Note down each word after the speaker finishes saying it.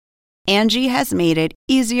Angie has made it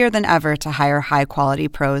easier than ever to hire high-quality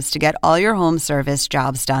pros to get all your home service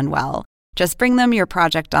jobs done well. Just bring them your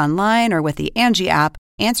project online or with the Angie app,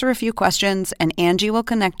 answer a few questions, and Angie will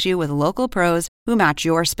connect you with local pros who match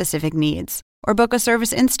your specific needs. Or book a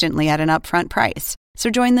service instantly at an upfront price. So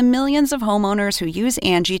join the millions of homeowners who use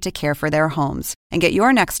Angie to care for their homes and get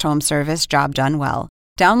your next home service job done well.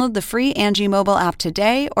 Download the free Angie mobile app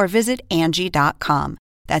today or visit Angie.com.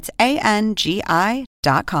 That's ANGI.com.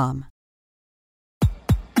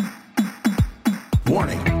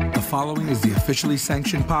 Warning, the following is the officially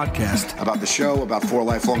sanctioned podcast about the show about four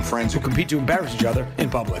lifelong friends who compete to embarrass each other in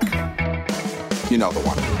public. You know the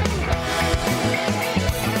one.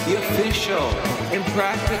 The official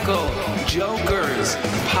Impractical Jokers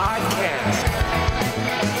podcast.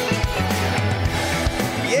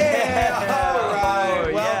 Yeah! All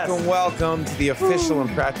right. Welcome to the official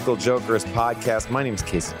Impractical Jokers podcast. My name is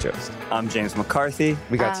Casey Jost. I'm James McCarthy.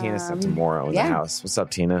 We got Tina Septimora in the house. What's up,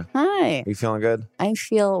 Tina? Hi. Are you feeling good? I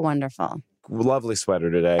feel wonderful. Lovely sweater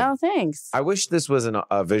today. Oh, thanks. I wish this was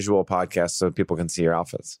a visual podcast so people can see your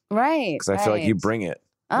outfits. Right. Because I feel like you bring it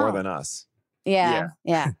more than us. Yeah.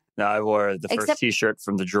 No, I wore the first t-shirt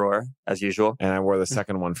from the drawer, as usual. And I wore the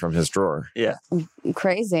second one from his drawer. Yeah.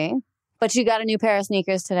 Crazy. But you got a new pair of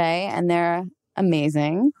sneakers today, and they're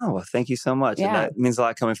amazing. Oh, well, thank you so much. Yeah. And that means a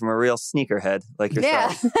lot coming from a real sneakerhead like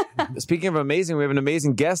yourself. Yeah. Speaking of amazing, we have an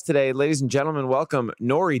amazing guest today. Ladies and gentlemen, welcome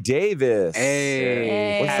Nori Davis.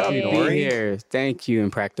 Hey. What's up, Happy to Nori? be here. Thank you,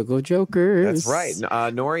 Impractical Jokers. That's right.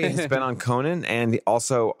 Nori has been on Conan and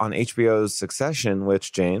also on HBO's Succession,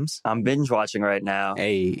 which, James? I'm binge watching right now.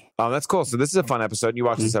 Hey. Oh, that's cool. So this is a fun episode. You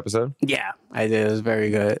watched this episode? Yeah, I did. It was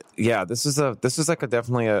very good. Yeah, this is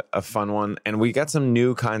definitely a fun one. And we got some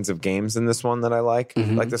new kinds of games in this one that I like.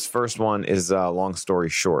 Like this first one is Long Story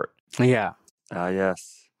Short. Yeah.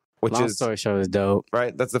 Yes. Which Long is story short is dope.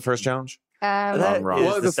 right. That's the first challenge. That wrong.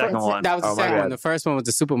 is the second one. That was the Oh, my second bad. one. The first one was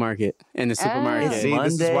the supermarket. In the supermarket. See,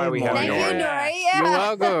 this is why we have Monday Thank you, Nori. Nori. Yeah. You're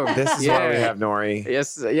welcome. This is why we have Nori.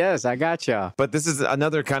 Yes, I got y'all. But this is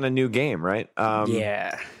another kind of new game, right?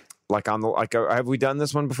 Yeah. Have we done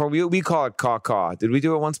this one before? We call it caw. Did we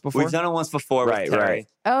do it once before? We've done it once before Right, with Terry. right.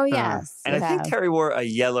 Oh, yes. And I think Terry wore a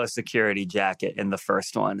yellow security jacket in the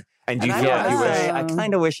first one. And do you And feel I like you gotta wish? say, I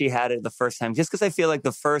kind of wish he had it the first time, just because I feel like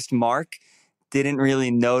the first Mark didn't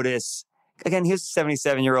really notice. Again, he was a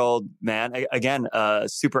 77-year-old man. Again, a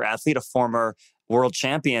super athlete, a former world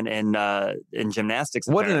champion in gymnastics.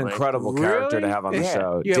 What an apparently. incredible character to have on the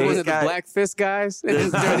show. You had one of the guy- Black Fist guys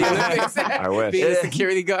during the Olympics. I wish. Being a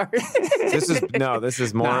security guard. This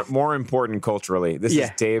is more important culturally. This is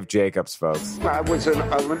Dave Jacobs, folks. I was an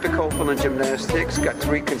Olympic hopeful in gymnastics, got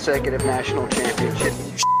 3 consecutive national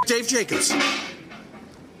championships. Dave Jacobs.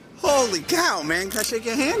 Holy cow, man. Can I shake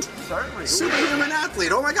your hand? Certainly. Superhuman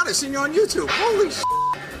athlete. Oh my God, I've seen you on YouTube. Holy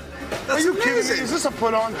Are you kidding me? Is this a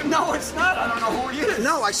put on? No, it's not. I don't know who he is.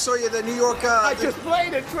 No, I saw you at the New York... I just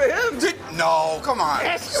played it for him. No, come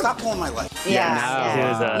on. Stop pulling my leg.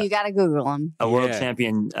 Yeah. You got to Google him. A world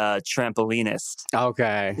champion trampolinist.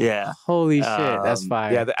 Okay. Yeah. Holy shit, that's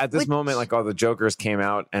fire. Yeah, at this moment, like all the jokers came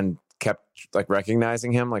out and kept like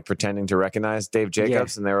recognizing him, like pretending to recognize Dave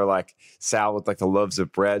Jacobs, and they were like Sal with like the loaves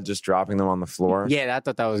of bread, just dropping them on the floor. Yeah, I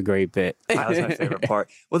thought that was a great bit. That was my favorite part.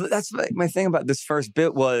 Well, that's my thing about this first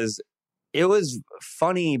bit was it was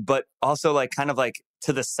funny, but also like kind of like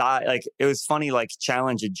to the side, like it was funny, like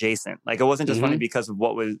challenge adjacent. Like it wasn't just funny because of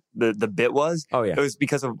what was the bit was. Oh yeah, it was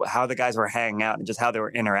because of how the guys were hanging out and just how they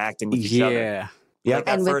were interacting with each other. Yeah, like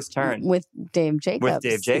that and first turn with Dave Jacobs. With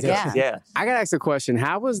Dave Jacobs, yeah. I gotta ask a question.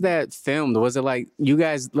 How was that filmed? Was it like you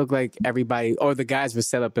guys looked like everybody, or the guys were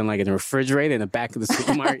set up in like in a refrigerator in the back of the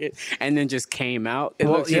supermarket, and then just came out? It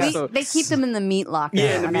looks They keep them in the meat locker.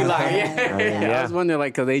 Yeah, in the meat locker. Yeah. I was wondering,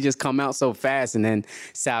 like, because they just come out so fast, and then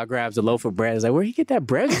Sal grabs a loaf of bread. It's like, where do you get that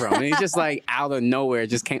bread from? And it's just like out of nowhere,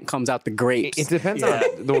 it just comes out the grapes. It depends on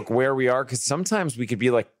where we are, because sometimes we could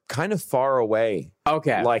be like kind of far away.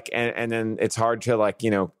 Okay. Like, and then it's hard to like,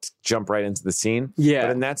 jump right into the scene. Yeah.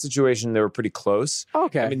 But in that situation, they were pretty close.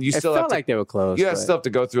 Okay. I mean, you It still felt have to, like they were close. You but- still have to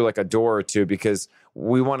go through like a door or two because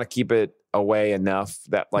we want to keep it away enough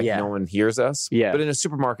that like no one hears us. Yeah. But in a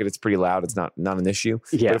supermarket, it's pretty loud. It's not an issue.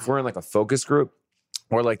 Yeah. But if we're in like a focus group,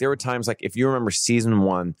 or like there were times like if you remember season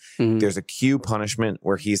 1, there's a cue punishment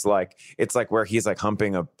where he's like, it's like where he's like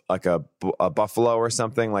humping a a buffalo or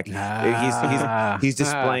something. Like he's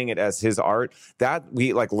displaying it as his art. That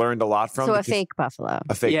we like learned a lot from. So a fake buffalo.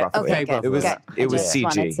 A fake buffalo. Okay, Yeah. It was just CG.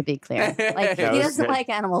 Wanted to be clear. Like he doesn't like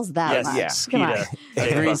animals that much. Yeah. Come on.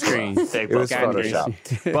 Green screen. It was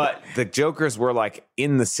Photoshop. But the Jokers were like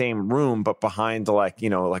in the same room, but behind like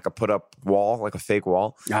like a put up wall, like a fake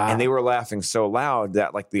wall, and they were laughing so loud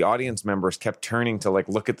that like the audience members kept turning to like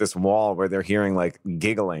look at this wall where they're hearing like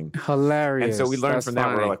giggling. Hilarious. And so we learned That's from that.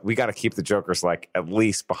 funny. We're like, we got to keep the Jokers like at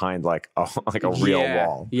least behind like a real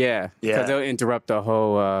wall. Yeah, because they'll interrupt the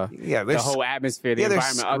whole the whole atmosphere, the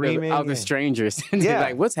environment, other strangers. And they're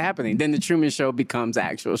like, what's happening? Then the Truman Show becomes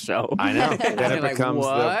actual show. I know. Then it like, becomes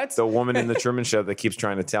what? the woman in the Truman Show that keeps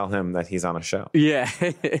trying to tell him that he's on a show. Yeah,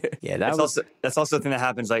 that's also a thing that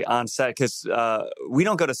happens like on set because we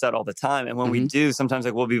don't go to set all the time, and when we do, sometimes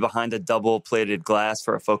like we'll be behind a double-plated glass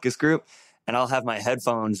for a focus group, and I'll have my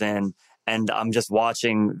headphones in. And I'm just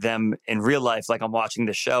watching them in real life, like I'm watching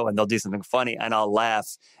the show, and they'll do something funny, and I'll laugh,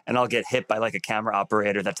 and I'll get hit by like a camera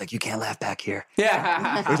operator that's like, "You can't laugh back here."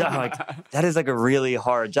 Yeah, which I'm like, that is like a really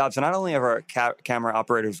hard job. So not only are our camera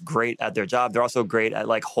operators great at their job, they're also great at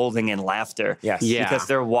like holding in laughter. Yes, because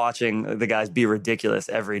they're watching the guys be ridiculous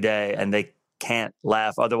every day, and they can't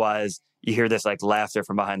laugh otherwise. You hear this like laughter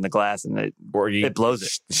from behind the glass, and it blows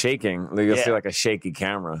it. Shaking. You'll see like a shaky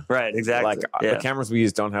camera. Right, exactly. Like the cameras we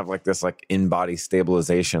use don't have like this like in-body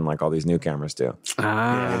stabilization like all these new cameras do.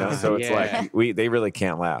 So it's like they really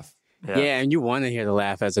can't laugh. Yeah, and you want to hear the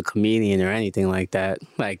laugh as a comedian or anything like that.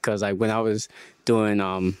 Like, because like when I was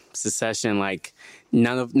doing Secession, like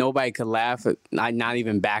nobody could laugh, not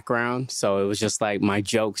even background. So it was just like my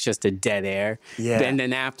jokes, just a dead air. Yeah. And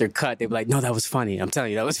then after cut, they'd be like, "No, that was funny. I'm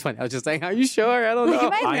telling you, that was funny." I was just like, "Are you sure? I don't know."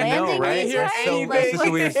 I know, right? It's such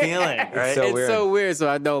a weird feeling, right? It's so weird. So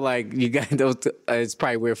I know, like, you got those. It's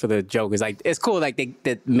probably weird for the jokers. Like, it's cool, like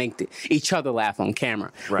they make each other laugh on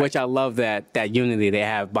camera, which I love that unity they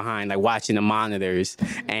have behind, like watching the monitors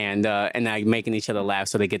and like making each other laugh,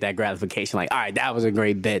 so they get that gratification. Like, all right, that was a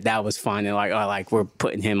great bit. That was fun, and like we're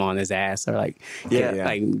putting him on his ass, or like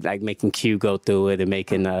like making Q go through it and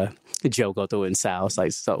making Joe go through it and Sal. It's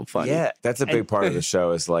like so funny. Yeah, that's a big part of the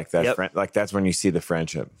show. Is like that. Like that's when you see the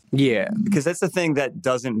friendship. Yeah, because that's the thing that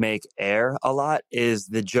doesn't make air a lot is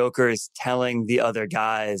the Jokers telling the other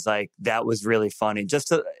guys like that was really funny. Just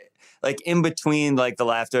to like in between like the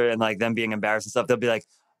laughter and like them being embarrassed and stuff, they'll be like,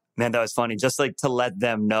 "Man, that was funny," just like to let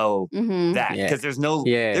them know that, because there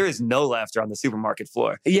is no laughter on the supermarket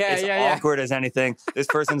floor. It's awkward as anything. This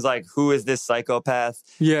person's like, "Who is this psychopath?"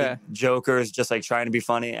 Yeah, the Joker's just like trying to be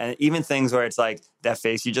funny, and even things where it's like that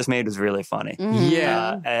face you just made was really funny.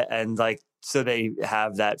 And like so they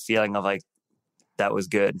have that feeling of like that was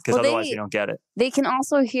good, because otherwise you don't get it. They can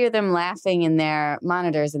also hear them laughing in their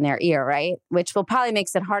monitors in their ear, right? Which will probably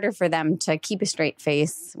makes it harder for them to keep a straight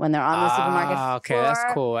face when they're on the supermarket floor. Okay,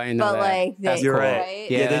 that's cool. I didn't know that. Like, you're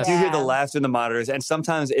right. Yeah, they do hear the laughter in the monitors, and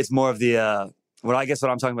sometimes it's more of the what I'm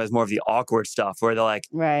talking about is more of the awkward stuff where they're like,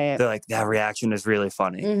 that reaction is really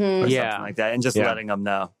funny, or something like that, and just letting them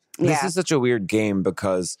know. This is such a weird game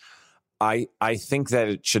because I think that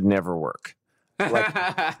it should never work. Like,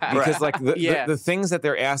 because like the things that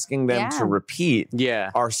they're asking them to repeat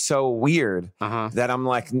are so weird that I'm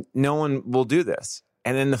like, no one will do this.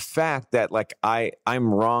 And then the fact that like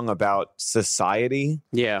I'm wrong about society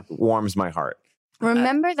warms my heart.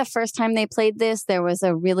 Remember the first time they played this, there was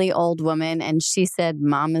a really old woman and she said,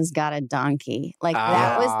 "Mama's got a donkey." Like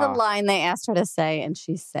that was the line they asked her to say, and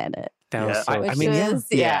she said it. That was so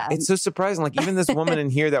it's so surprising. Like even this woman in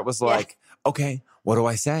here that was like, "Okay, what do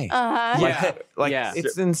I say?"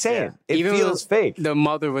 It's insane. It even feels fake. The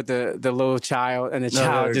mother with the little child, and the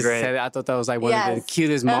child just said it. I thought that was like one of the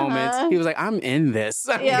cutest moments. He was like, "I'm in this.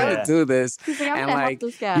 I'm gonna do this." He's like, and like,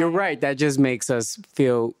 you're right. That just makes us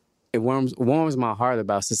feel. It warms my heart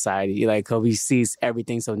about society. Like, cause we see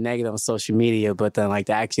everything so negative on social media, but then like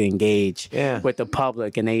to actually engage with the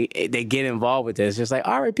public and they get involved with this. Just like,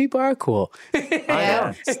 all right, people are cool.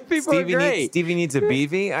 I know. People are great. Stevie needs a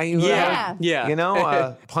BV. You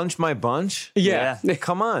know, punch my bunch. Yeah.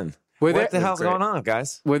 Come on. What the hell's going on,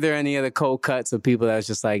 guys? Were there any other cold cuts of people that was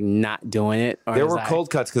just like not doing it? There were cold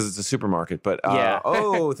cuts because it's a supermarket, but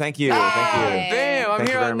oh, thank you. Thank you. Damn, I'm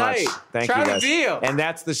here very much. Thank you, guys. And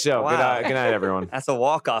that's the show. Wow. Good night, everyone. That's a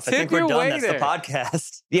walk-off. I think we're done. That's the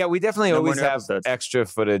podcast. Yeah, we definitely always have extra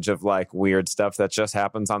footage of like weird stuff that just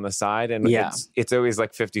happens on the side. And it's always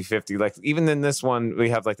like 50-50. Like even in this one, we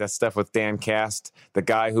have like that stuff with Dan Cast, the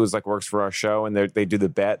guy who's like works for our show, and they do the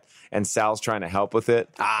bet, and Sal's trying to help with it,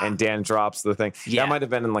 and Dan drops the thing. That might have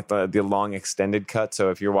been in like the long extended cut. So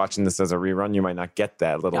if you're watching this as a rerun, you might not get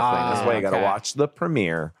that little thing. That's why you got to watch the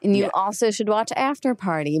premiere. And you also should watch After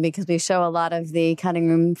Party, because we show a lot of the cutting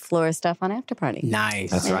room floor stuff on After Party.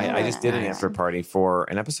 Nice. That's right. I just did an After Party for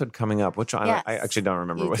an episode coming up, which I actually don't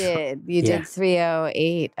remember. You did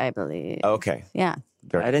 308, I believe. Okay. Yeah.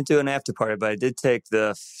 I didn't do an after party, but I did take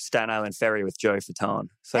the Staten Island ferry with Joey Fatone.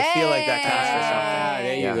 So I feel like that counts for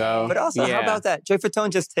something. There you go. But also, how about that? Joey Fatone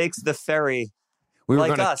just takes the ferry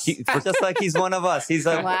like us. Just like he's one of us. He's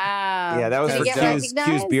like, wow. Yeah, that was for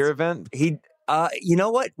Q's beer event. He, you know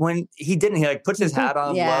what? When he didn't, he like puts his hat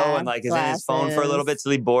on low and like is in his phone for a little bit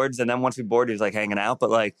till he boards. And then once we board, he was like hanging out. But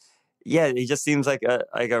like, yeah, he just seems like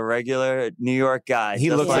a regular New York guy. He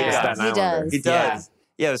looks like a Staten Islander. He does.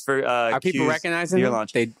 Yeah, it was for Are people recognizing beer him?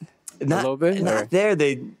 launch. A little bit? Not there.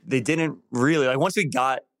 They didn't really. Like once we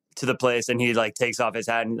got to the place and he like takes off his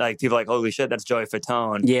hat and like people are like, holy shit, that's Joey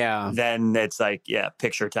Fatone. Yeah. Then it's like,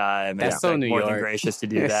 picture time. That's so New York. More than gracious to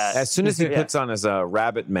do that. As soon as he puts on his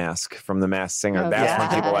rabbit mask from The Masked Singer, that's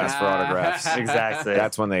when people ask for autographs. Exactly.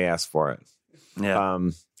 That's when they ask for it. Yeah.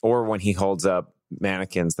 Or when he holds up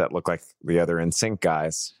mannequins that look like the other NSYNC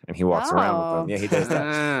guys and he walks around with them. Yeah, he does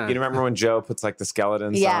that. You remember when Joe puts like the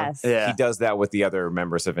skeletons on? Yeah. He does that with the other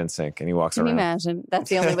members of NSYNC and he walks around. Can you imagine? That's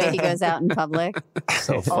the only way he goes out in public.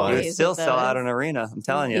 So fun. He would still sell out an arena. I'm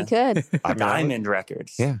telling you. He could. Diamond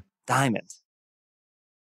records. Yeah. Diamond.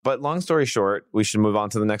 But long story short, we should move on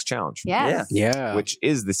to the next challenge. Yes. Yeah. Which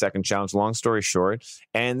is the second challenge, long story short.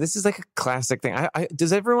 And this is like a classic thing.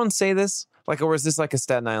 Does everyone say this? Like, or is this like a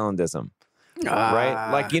Staten Islandism?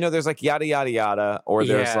 Right? Like, there's like yada, yada, yada, or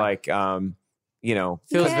there's like, feels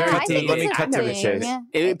very dated. Let me cut to the chase. Yeah.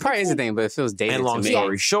 It probably is a thing, but it feels dated. And long to me.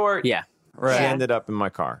 story short, Yeah. She ended up in my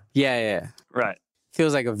car. Yeah. Right.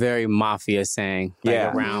 Feels like a very mafia saying.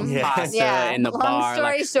 Like around pasta in the bar.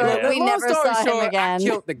 Long story short, we never saw him again. I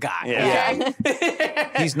killed the guy. Yeah.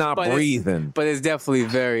 He's not breathing. But it's definitely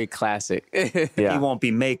very classic. He won't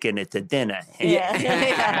be making it to dinner.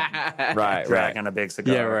 Right. Drag on a big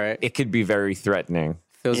cigar. Yeah, right. It could be very threatening.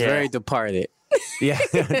 Feels very Departed. Yeah,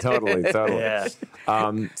 totally. Yeah.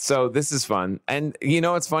 So this is fun. And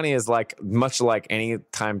what's funny is like, much like any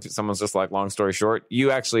time someone's just like, long story short,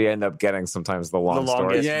 you actually end up getting sometimes the long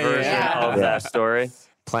story. Version of that story.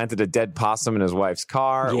 Planted a dead possum in his wife's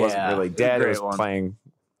car. It wasn't really dead. It was playing.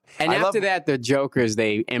 And after that, the Jokers,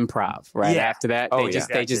 they improv, right? Yeah. After that,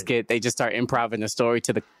 they just start improvising the story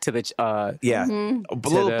to the a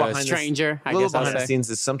little behind stranger. A little behind the scenes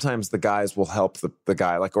is sometimes the guys will help the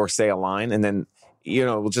guy, like, or say a line, and then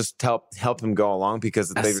we'll just help him go along because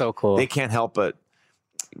that's so cool. They can't help but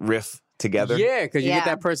riff together. Yeah, because you get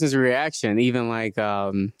that person's reaction. Even like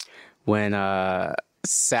when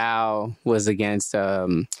Sal was against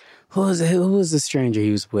who was the stranger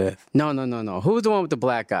he was with? No. Who was the one with the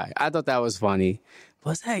black guy? I thought that was funny.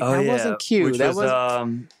 That wasn't cute. Which was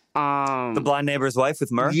the blind neighbor's wife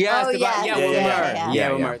with Murr? Yes, with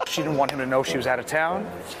Murr. She didn't want him to know she was out of town.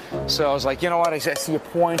 So I was like, you know what? I see your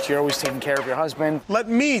point. You're always taking care of your husband. Let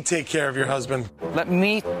me take care of your husband. Let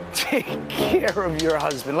me take care of your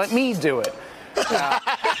husband. Let me do it.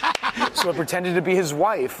 So I pretended to be his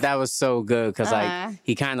wife. That was so good because like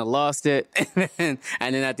he kind of lost it, and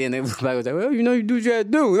then at the end they was like, "Well, you do what you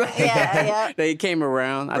had to do." They came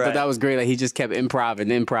around. I thought that was great. Like he just kept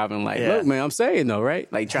improving. Like, look, man, I'm saying though,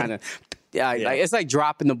 right? Like trying to. Like it's like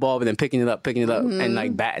dropping the ball, but then picking it up, and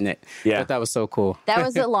like batting it. Yeah, I thought that was so cool. That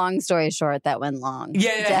was a long story short that went long.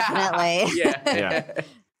 Definitely.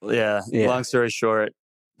 Yeah. Long story short,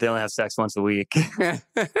 they only have sex once a week.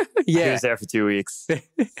 He was there for 2 weeks.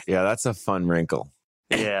 Yeah, that's a fun wrinkle.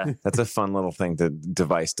 Yeah. That's a fun little thing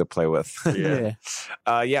device to play with.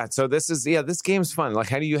 So this game's fun. Like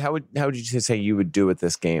how would you say you would do with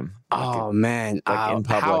this game? Oh man. Like in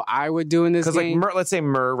public. How I would do in this game? Because like let's say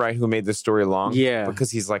Murr, right, who made the story long. Yeah.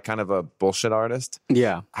 Because he's like kind of a bullshit artist.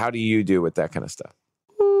 Yeah. How do you do with that kind of stuff?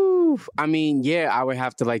 I mean, I would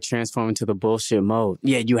have to like transform into the bullshit mode.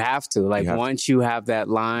 Yeah, you have to. Like once you have that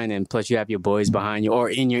line and plus you have your boys behind you or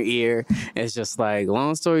in your ear, it's just like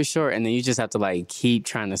long story short. And then you just have to like keep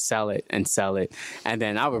trying to sell it. And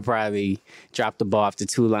then I would probably drop the ball after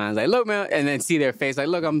 2 lines. Like, look, man. And then see their face. Like,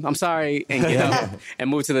 look, I'm sorry. And get up and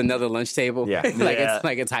move to another lunch table. Yeah. It's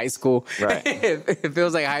like it's high school. Right. It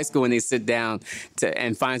feels like high school when they sit down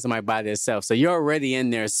and find somebody by themselves. So you're already in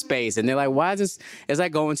their space. And they're like, why is this? It's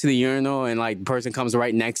like going to the urinal and like the person comes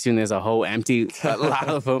right next to you and there's a whole empty a lot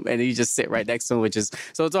of them and you just sit right next to them,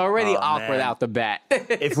 so it's already awkward out the bat.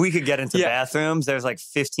 If we could get into bathrooms, there's like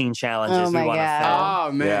 15 challenges we want to film.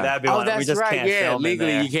 Oh man, that'd be one. That's we just right. can't film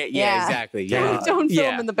legally you can't. Yeah, exactly. Don't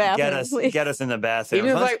film in the bathroom. Get us in the bathroom.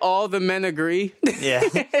 Even if like all the men agree. Yeah,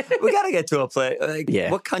 we got to get to a place. Like,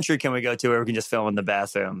 what country can we go to where we can just film in the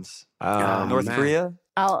bathrums? North Korea.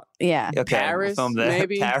 Okay. Paris,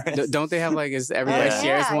 maybe. Paris. Don't they have like everybody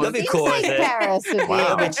shares one? That'd be cool. Paris would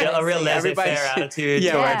be a real laissez-faire attitude.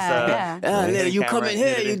 You come in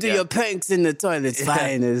here, you do your panks in the toilets.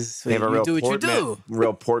 Fine, they have a real do what you do.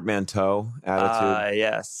 Real portmanteau attitude.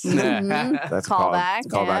 Yes. That's call back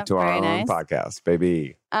to our own podcast,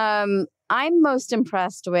 baby. I'm most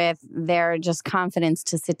impressed with their just confidence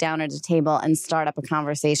to sit down at a table and start up a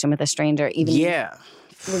conversation with a stranger,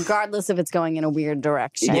 regardless if it's going in a weird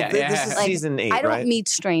direction. This is like, season 8, I don't meet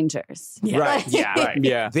strangers. Right.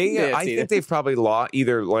 I think they've probably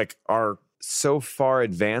either like are so far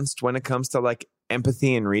advanced when it comes to like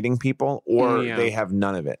empathy and reading people, or they have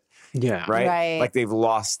none of it. Yeah. Right? Like they've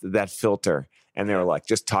lost that filter and they're like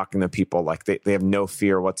just talking to people like they have no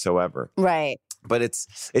fear whatsoever. Right. But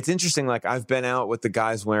it's interesting. Like I've been out with the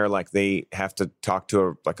guys where like they have to talk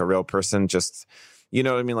to a real person, just, you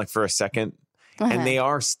know what I mean? Like for a second. And they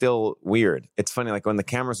are still weird. It's funny, like when the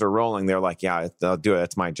cameras are rolling, they're like, "Yeah, I'll do it.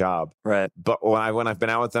 That's my job." Right. But when I've been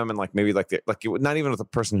out with them, and like maybe like not even with a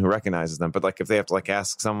person who recognizes them, but like if they have to like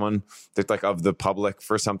ask someone that's like of the public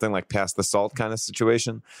for something, like pass the salt kind of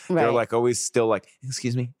situation, they're like always still like,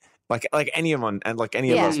 "Excuse me," like anyone and like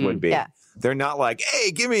any of us would be. Yeah. They're not like, "Hey,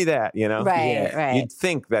 give me that," you know? Right. You'd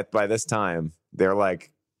think that by this time they're like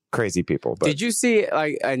crazy people. But did you see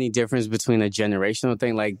like any difference between a generational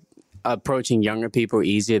thing, like approaching younger people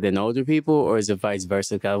easier than older people, or is it vice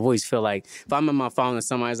versa? Because I always feel like if I'm on my phone and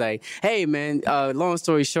somebody's like, "Hey man, long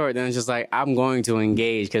story short," then it's just like I'm going to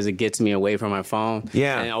engage because it gets me away from my phone.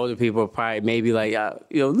 Yeah, and older people are probably maybe like,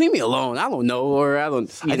 leave me alone. I don't know, or I don't.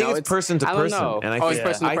 I think it's person to person, and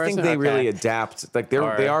I think they really adapt. Like they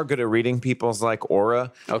are good at reading people's like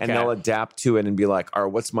aura, and they'll adapt to it and be like, "All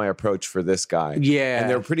right, what's my approach for this guy?" Yeah, and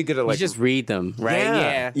they're pretty good at like you just read them,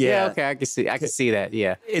 right? Yeah. Okay, I can see that.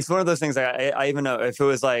 Yeah, it's one of those things that I even know if it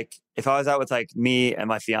was like if I was out with like me and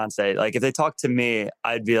my fiance, like if they talked to me,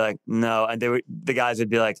 I'd be like no, and the guys would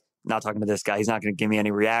be like, not talking to this guy, he's not going to give me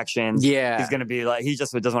any reactions. Yeah, he's going to be like, he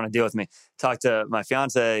just doesn't want to deal with me. Talk to my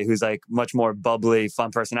fiance, who's like much more bubbly, fun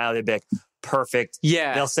personality, they'd be like, perfect.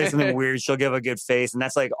 Yeah, they'll say something weird, she'll give a good face, and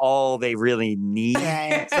that's like all they really need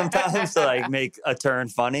sometimes to like make a turn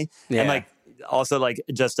funny. And like also like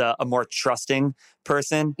just a more trusting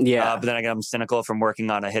person. Yeah. But then again, I'm cynical from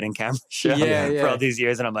working on a hidden camera show for all these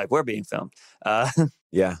years. And I'm like, we're being filmed.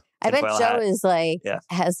 Yeah. I bet Joe is like,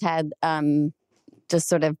 has had just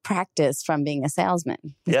sort of practice from being a salesman.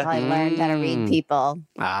 He's probably learned how to read people,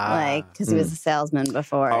 like because he was a salesman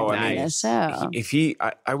before doing the show.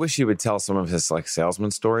 I wish he would tell some of his like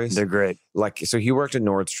salesman stories. They're great. Like, so he worked at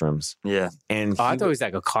Nordstrom's. Yeah, and I thought he was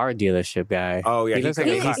like a car dealership guy. Oh yeah, he seems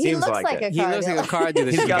like it. He looks like a car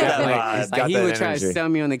dealership. He's got that vibe. Like he would try to sell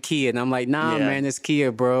me on the Kia, and I'm like, nah, man, it's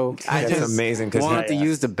Kia, bro. I just amazing because want to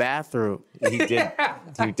use the bathroom. He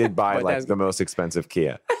did buy like the most expensive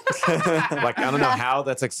Kia. Like I don't know how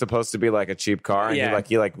that's like supposed to be like a cheap car, and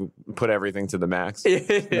he put everything to the max.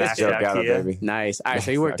 Max Joe got it, baby. Nice. All right,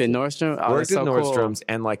 so you worked at Nordstrom. Worked at Nordstrom's,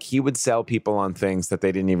 and like he would sell people on things that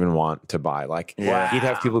they didn't even want to buy. Like he'd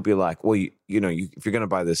have people be like, "Well, if you're gonna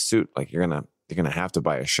buy this suit, like you're gonna have to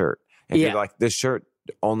buy a shirt." And you're like, "This shirt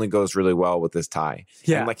only goes really well with this tie."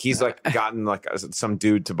 Yeah. And like he's like gotten like some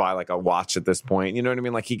dude to buy like a watch at this point. You know what I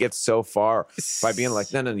mean? Like he gets so far by being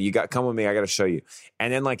like, no, you come with me. I got to show you.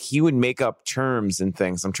 And then like he would make up terms and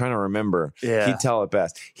things. I'm trying to remember. Yeah. He'd tell it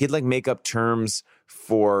best. He'd like make up terms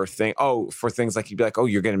for things like he'd be like, "Oh,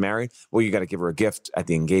 you're getting married? Well, you got to give her a gift at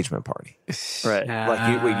the engagement party." Right.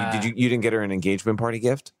 Like you didn't get her an engagement party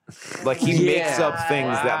gift? Like he makes up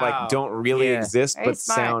things that like don't really exist but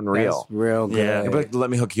sound real. That's real good. Yeah. Like, let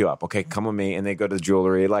me hook you up. Okay, come with me. And they go to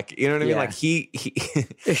jewelry. Like, you know what I mean? Like he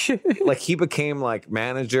like he became like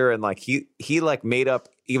manager, and like he like made up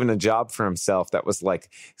even a job for himself that was like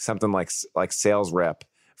something like sales rep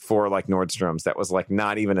for like Nordstrom's that was like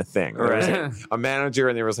not even a thing. There was like a manager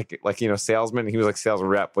and there was like salesman. He was like sales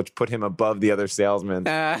rep, which put him above the other salesmen.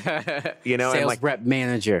 Sales and like rep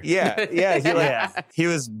manager. He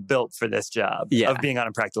was built for this job of being on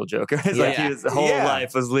Impractical Jokers. Like his whole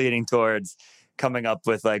life was leading towards coming up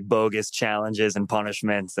with like bogus challenges and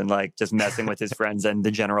punishments and like just messing with his friends and the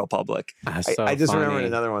general public. I just remembered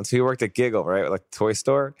another one. So he worked at Giggle, right? Like toy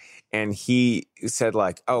store. And he said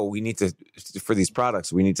like, oh, we need to, for these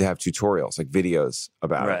products, we need to have tutorials, like videos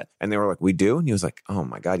about it. And they were like, we do? And he was like, oh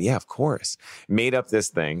my God, yeah, of course. Made up this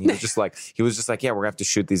thing. He was just like, yeah, we're gonna have to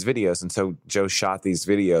shoot these videos. And so Joe shot these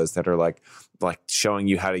videos that are like showing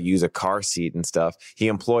you how to use a car seat and stuff. He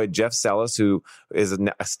employed Jeff Sellis, who is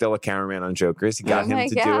still a cameraman on Jokers. He got him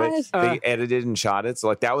to do it. They edited and shot it. So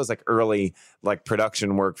like that was like early like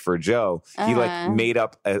production work for Joe. He like made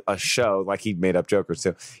up a show, like he made up Jokers.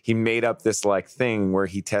 So he made up this like thing where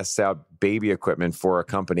he tests out baby equipment for a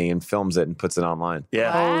company and films it and puts it online.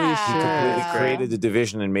 Yeah. Holy shit. He completely created a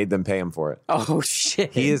division and made them pay him for it. Oh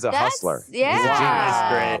shit. He is a hustler. Yeah. He's a genius.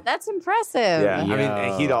 Great. That's impressive. Yeah. I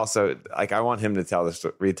mean, he'd also like, I want him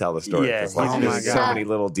to retell the story. Yeah. Like, there's so many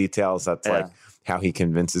little details that's like how he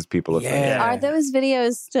convinces people to think. Are those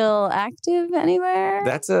videos still active anywhere?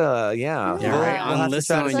 That's Right. On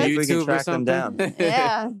YouTube or something.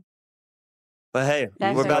 Yeah. But hey,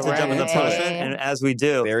 we're about to jump into punishment, and as we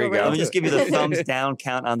do, there you go. Let me just give you the thumbs down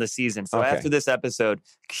count on the season. So after this episode,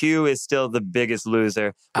 Q is still the biggest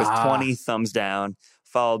loser with 20 thumbs down,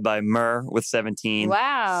 followed by Murr with 17.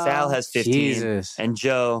 Wow. Sal has 15. And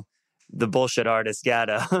Joe, the bullshit artist,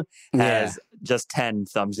 Gatto, has just 10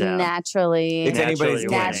 thumbs down. Naturally. It's anybody's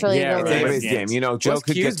game. It's anybody's game. You know, Joe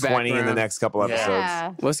could get 20 in the next couple episodes.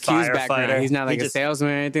 Yeah. What's Q's background? He's not like a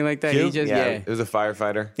salesman or anything like that? Q? He just, It was a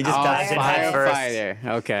firefighter. He just dives in head first. Firefighter.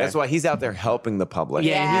 Okay. That's why he's out there helping the public.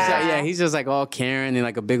 He's just like all Karen and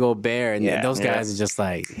like a big old bear. And those guys are just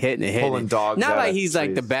like hitting it. Pulling dogs Not out like of he's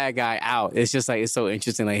like the bad guy out. It's just like, it's so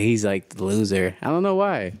interesting. Like he's like the loser. I don't know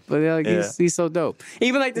why. But like he's so dope.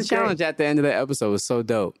 Even like the challenge at the end of the episode was so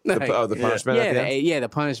dope. The punishment at the end? The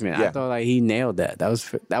punishment. I thought like he nailed that. That was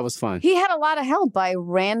fun. He had a lot of help by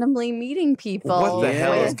randomly meeting people. What the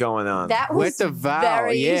hell is going on? That was with the Vowel,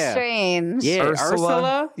 very strange. Yeah,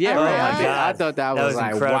 Ursula? Yeah, Oh right. my God. I thought that was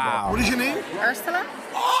like, incredible. wow. What is your name? Ursula?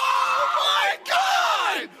 Oh my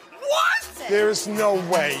God! What? There's no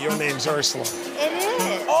way your name's Ursula. It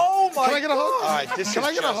is. Oh my God! Can I get a hug? All right, Can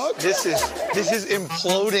I get a hug? This is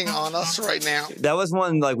imploding on us right now. That was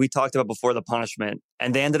one like we talked about before the punishment,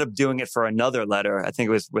 and they ended up doing it for another letter. I think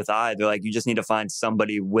it was with I. They're like, you just need to find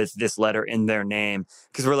somebody with this letter in their name,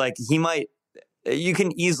 because we're like, you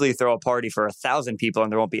can easily throw a party for 1,000 people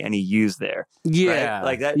and there won't be any U's there. Yeah. Right?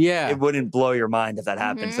 Like that. Yeah. It wouldn't blow your mind if that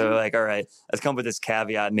happened. So like, all right, let's come up with this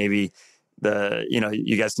caveat. Maybe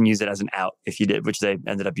you guys can use it as an out if you did, which they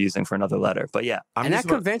ended up using for another letter. But yeah. And that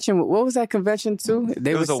convention, what was that convention too?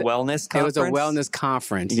 It was a wellness conference. It was a wellness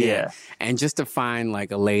conference. Yeah. And just to find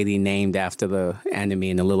like a lady named after the enemy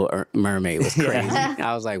in The Little Mermaid was crazy.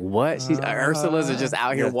 I was like, what? Ursula's are just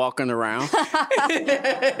out here walking around.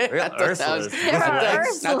 Ursula's. I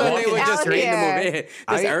thought they were just reading them.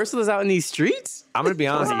 Ursula's out in these streets? I'm going to be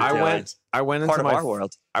honest. I went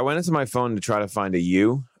into my phone to try to find a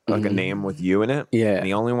U. Like a name with you in it. Yeah. And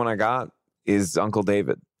the only one I got is Uncle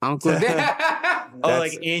David. Uncle David.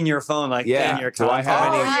 Like in your phone, like in your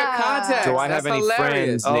contacts. Do I have any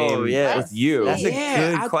friends named with you? That's a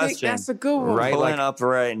good question. That's a good one. Right? Pulling up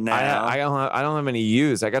right now. I don't have any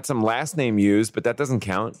U's. I got some last name U's, but that doesn't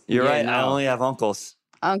count. You're right. No. I only have uncles.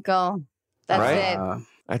 Uncle. That's it.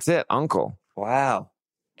 That's it. Uncle. Wow.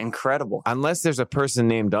 Incredible. Unless there's a person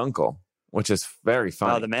named Uncle, which is very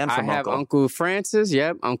funny. Oh, the man from I have Uncle Francis.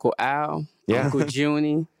 Yep. Uncle Al. Yeah. Uncle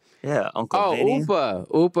Junie. Yeah. Uncle Vinny.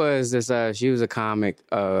 Upa is this. She was a comic.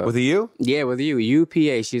 With a U? Yeah, with a U.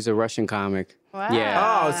 UPA. She's a Russian comic. Wow.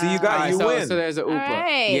 Yeah. Oh, so you win. So there's a Upa.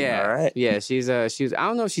 Right. Yeah. All right. Yeah. She's. I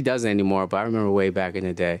don't know if she does it anymore, but I remember way back in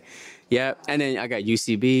the day. Yeah. And then I got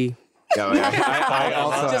UCB. Oh, yeah. I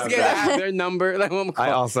also just get their number. Like,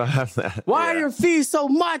 I also have that. Why are your fees so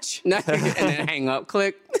much? And then hang up.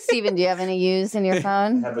 Click. Steven, do you have any U's in your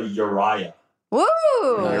phone? I have a Uriah. Woo!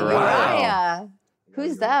 Uriah.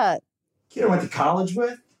 Who's that? Kid I went to college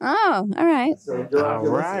with. Oh, all right. So all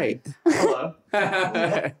right. Hello.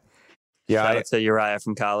 Yeah, Shout out to Uriah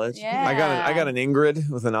from college. Yeah. I got an Ingrid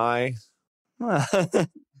with an I.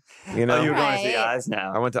 You know, you're going to the I's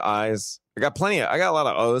now. I went to I's. I got a lot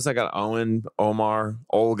of O's. I got Owen, Omar,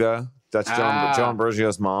 Olga. That's Joe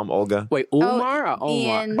Ambrogio's mom, Olga. Wait, Omar or Omar?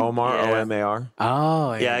 Ian. Omar, O-M-A-R.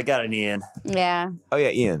 Oh, yeah. I got an Ian. Yeah. Oh,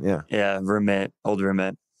 yeah, Ian, yeah. Yeah, roommate, old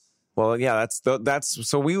roommate. Well, yeah, that's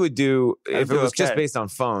so we would do if it was just based on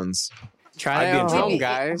phones. Try that at home,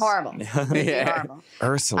 guys. Horrible. Horrible.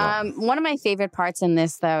 Ursula. One of my favorite parts in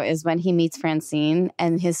this, though, is when he meets Francine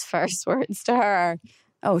and his first words to her are,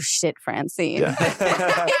 "Oh shit, Francine."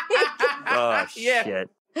 Yeah. Oh shit.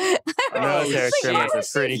 Military experiments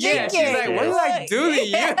are pretty shit. Yeah, she's like, what did I do to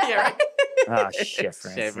you? Yeah, right? Oh shit,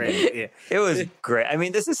 Francine. Yeah. It was great. I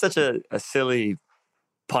mean, this is such a silly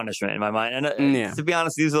punishment in my mind. And to be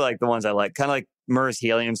honest, these are like the ones I like. Kind of like Murr's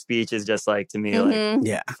helium speech is just like, to me,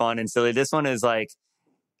 like fun and silly. This one is like,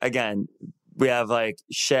 again, we have like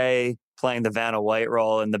Shay playing the Vanna White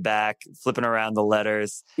role in the back, flipping around the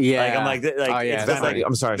letters. Yeah. Like, I'm like it's just like,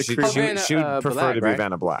 I'm sorry. She would prefer Black, to be right?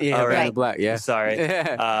 Vanna Black. Yeah, Vanna Black, yeah. Sorry.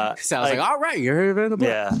 Sounds like, all right, you're Vanna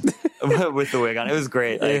Black. Yeah. With the wig on. It was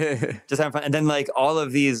great. Like, just having fun. And then like all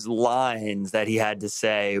of these lines that he had to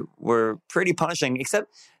say were pretty punishing,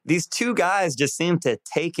 except these two guys just seemed to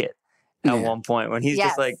take it at one point when he's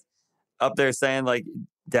just like up there saying like,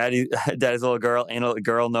 daddy's little girl ain't a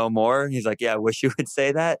girl no more. He's like, yeah, I wish you would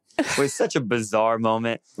say that. It was such a bizarre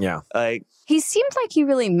moment. Yeah. Like, he seemed like he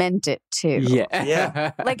really meant it too.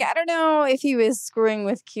 Yeah. Like, I don't know if he was screwing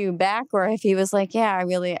with Q back or if he was like, yeah,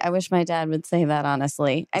 I wish my dad would say that,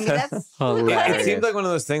 honestly. I mean, that's It seemed like one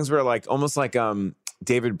of those things where like, almost like,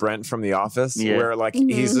 David Brent from The Office, where like,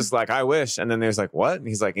 he's just like, I wish. And then there's like, what? And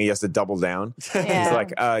he's like, he has to double down. Yeah. He's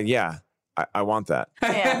like, yeah. I want that.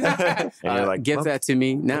 Yeah. And you're like, give that to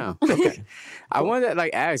me now. Okay. I want to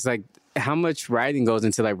like ask like how much writing goes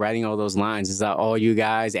into like writing all those lines? Is that all you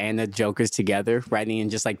guys and the Jokers together writing in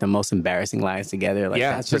just like the most embarrassing lines together? Like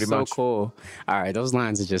that's just so cool. All right, those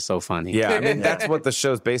lines are just so funny. Yeah, I mean that's what the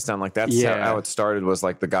show's based on. Like that's how it started, was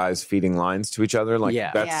like the guys feeding lines to each other. Like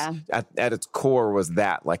that's at its core was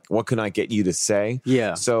that. Like, what can I get you to say?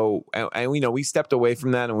 Yeah. So and you know, we stepped away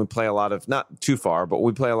from that and we play a lot of, not too far, but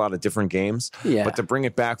we play a lot of different games. Yeah. But to bring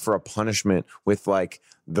it back for a punishment with like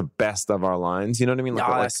the best of our lines, you know what I mean? Like,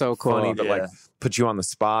 that's so cool. Funny, but like put you on the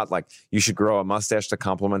spot. Like, you should grow a mustache to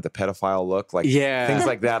complement the pedophile look. Like, things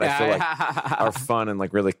like that. I feel like are fun and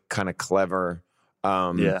like really kind of clever.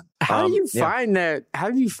 How do you find that? How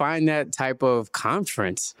do you find that type of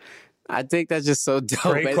conference? I think that's just so dope.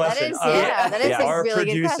 Great question. That is a really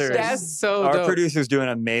good question. That's so dope. Our producers do an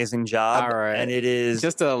amazing job. All right. And it is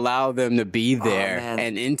just to allow them to be there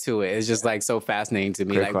and into it. It's just like so fascinating to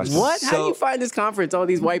me. Great like, question. what? How do you find this conference? All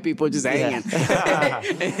these white people just hanging,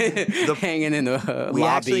 hanging in the lobby. We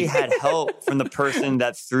actually had help from the person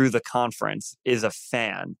that threw the conference is a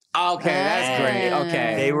fan. Okay, that's great.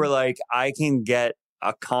 Okay. They were like, I can get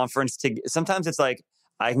a conference sometimes it's like,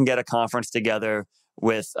 I can get a conference together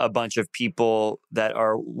with a bunch of people that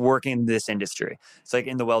are working in this industry. It's like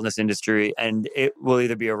in the wellness industry, and it will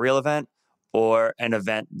either be a real event or an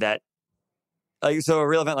event that, like, so a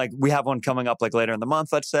real event, like we have one coming up like later in the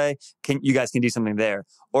month, let's say, you guys can do something there.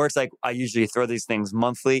 Or it's like, I usually throw these things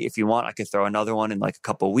monthly. If you want, I could throw another one in like a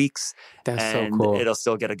couple weeks. That's so cool. It'll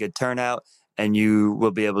still get a good turnout and you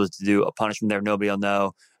will be able to do a punishment there. Nobody will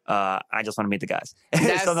know. I just want to meet the guys.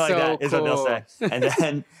 That's something so like that is cool. what they'll say. And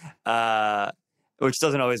then, which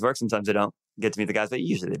doesn't always work. Sometimes they don't get to meet the guys, but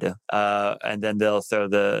usually they do. And then they'll throw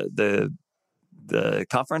the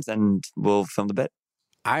conference and we'll film the bit.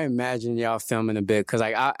 I imagine y'all filming a bit because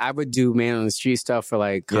like I would do man on the street stuff for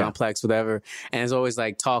like Complex, whatever, and it's always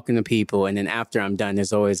like talking to people, and then after I'm done,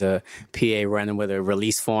 there's always a PA running with a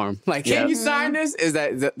release form. Like, can you sign this? Does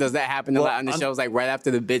that happen a lot on the shows? Like right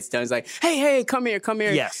after the bit's done, it's like, hey, come here,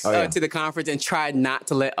 yes, to the conference, and try not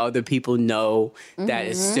to let other people know that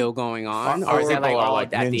it's still going on, or is that like all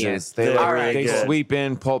like at ninjas. the end? They sweep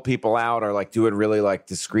in, pull people out, or like do it really like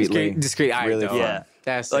discreetly. Really fun. Yeah.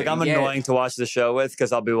 That's like, I'm annoying to watch the show with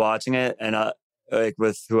because I'll be watching it and like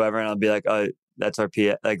with whoever, and I'll be like, oh, that's our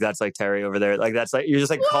PA, like that's like Terry over there, like that's like you're just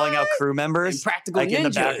like calling out crew members, practical like ninjas. In the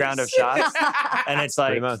background of shots, and it's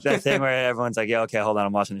like that thing where everyone's like, yeah, okay, hold on,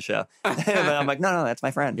 I'm watching the show, but I'm like, no, that's my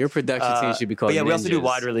friend. Your production team should be called. But yeah, we ninjas. also do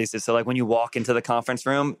wide releases, so like when you walk into the conference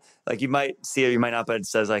room, like you might see it, you might not, but it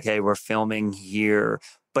says like, hey, we're filming here,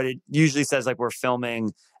 but it usually says like we're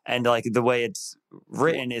filming. And like the way it's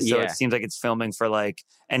written is so it seems like it's filming for like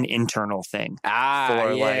an internal thing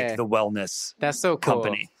for like the wellness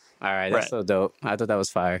company. All right, that's so dope. I thought that was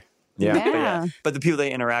fire. Yeah. But the people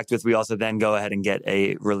they interact with, we also then go ahead and get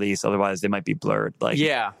a release. Otherwise, they might be blurred. Like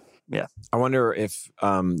yeah. I wonder if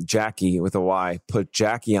Jackie with a Y put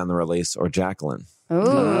Jackie on the release or Jacqueline. Ooh, that's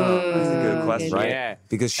a good question, right? Yeah,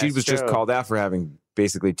 because she was just called out for having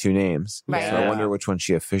basically two names. Right. So I wonder which one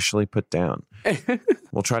she officially put down.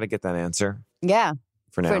 We'll try to get that answer. Yeah.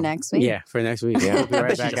 for now. For next week? Yeah, for next week. Yeah, we'll be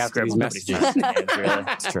right back after these messages.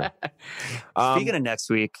 That's true. Speaking of next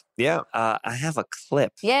week, I have a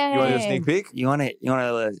clip. Yay. You want to do a sneak peek? You want to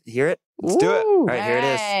hear it? Let's do it. All right, here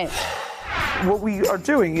it is. What we are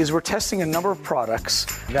doing is we're testing a number of products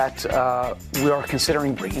that we are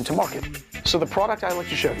considering bringing to market. So the product I'd like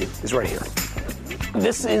to show you is right here.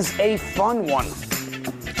 This is a fun one.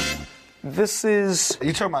 This is...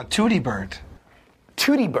 You're talking about Tootie Bird.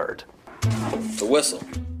 Tootie Bird. The whistle.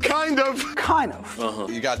 Kind of. Kind of. Uh-huh.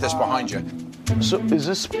 You got this behind you. So is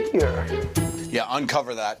this here? Yeah,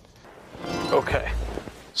 uncover that. Okay.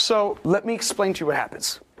 So let me explain to you what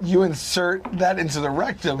happens. You insert that into the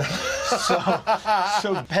rectum,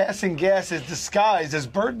 so passing gas is disguised as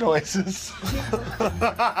bird noises.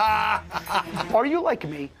 Are you like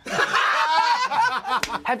me?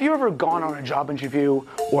 Have you ever gone on a job interview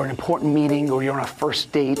or an important meeting or you're on a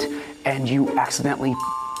first date and you accidentally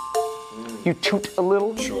toot a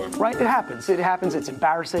little? Sure. Right? It happens. It happens. It's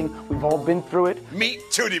embarrassing. We've all been through it. Meet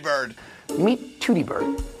Tootie Bird. Meet Tootie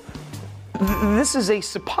Bird. This is a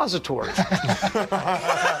suppository.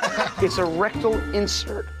 It's a rectal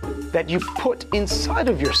insert that you put inside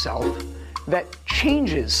of yourself that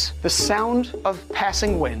changes the sound of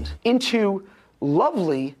passing wind into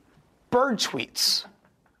lovely bird tweets.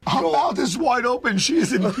 Her mouth is wide open. She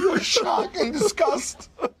is in pure shock and disgust.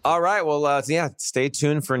 All right. Well, stay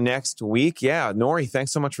tuned for next week. Yeah. Nori,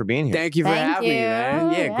 thanks so much for being here. Thank you for having me,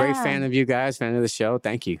 man. Yeah, great fan of you guys, fan of the show.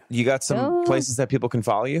 Thank you. You got some places that people can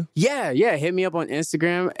follow you? Yeah. Hit me up on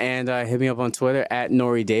Instagram and hit me up on Twitter at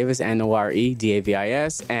Nori Davis,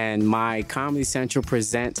 NOREDAVIS. And my Comedy Central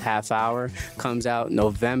Presents Half Hour comes out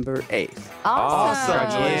November 8th. Awesome.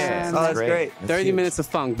 Congratulations. Yeah. That's great. 30 minutes of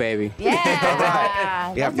funk, baby. Yeah. All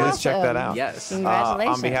right. Yeah, please check that out. Yes.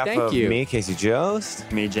 Congratulations. On behalf of me, Casey Jost.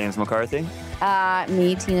 Me, James McCarthy.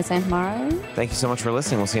 Me, Tina Santamaro. Thank you so much for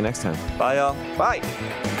listening. We'll see you next time. Bye, y'all.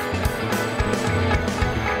 Bye.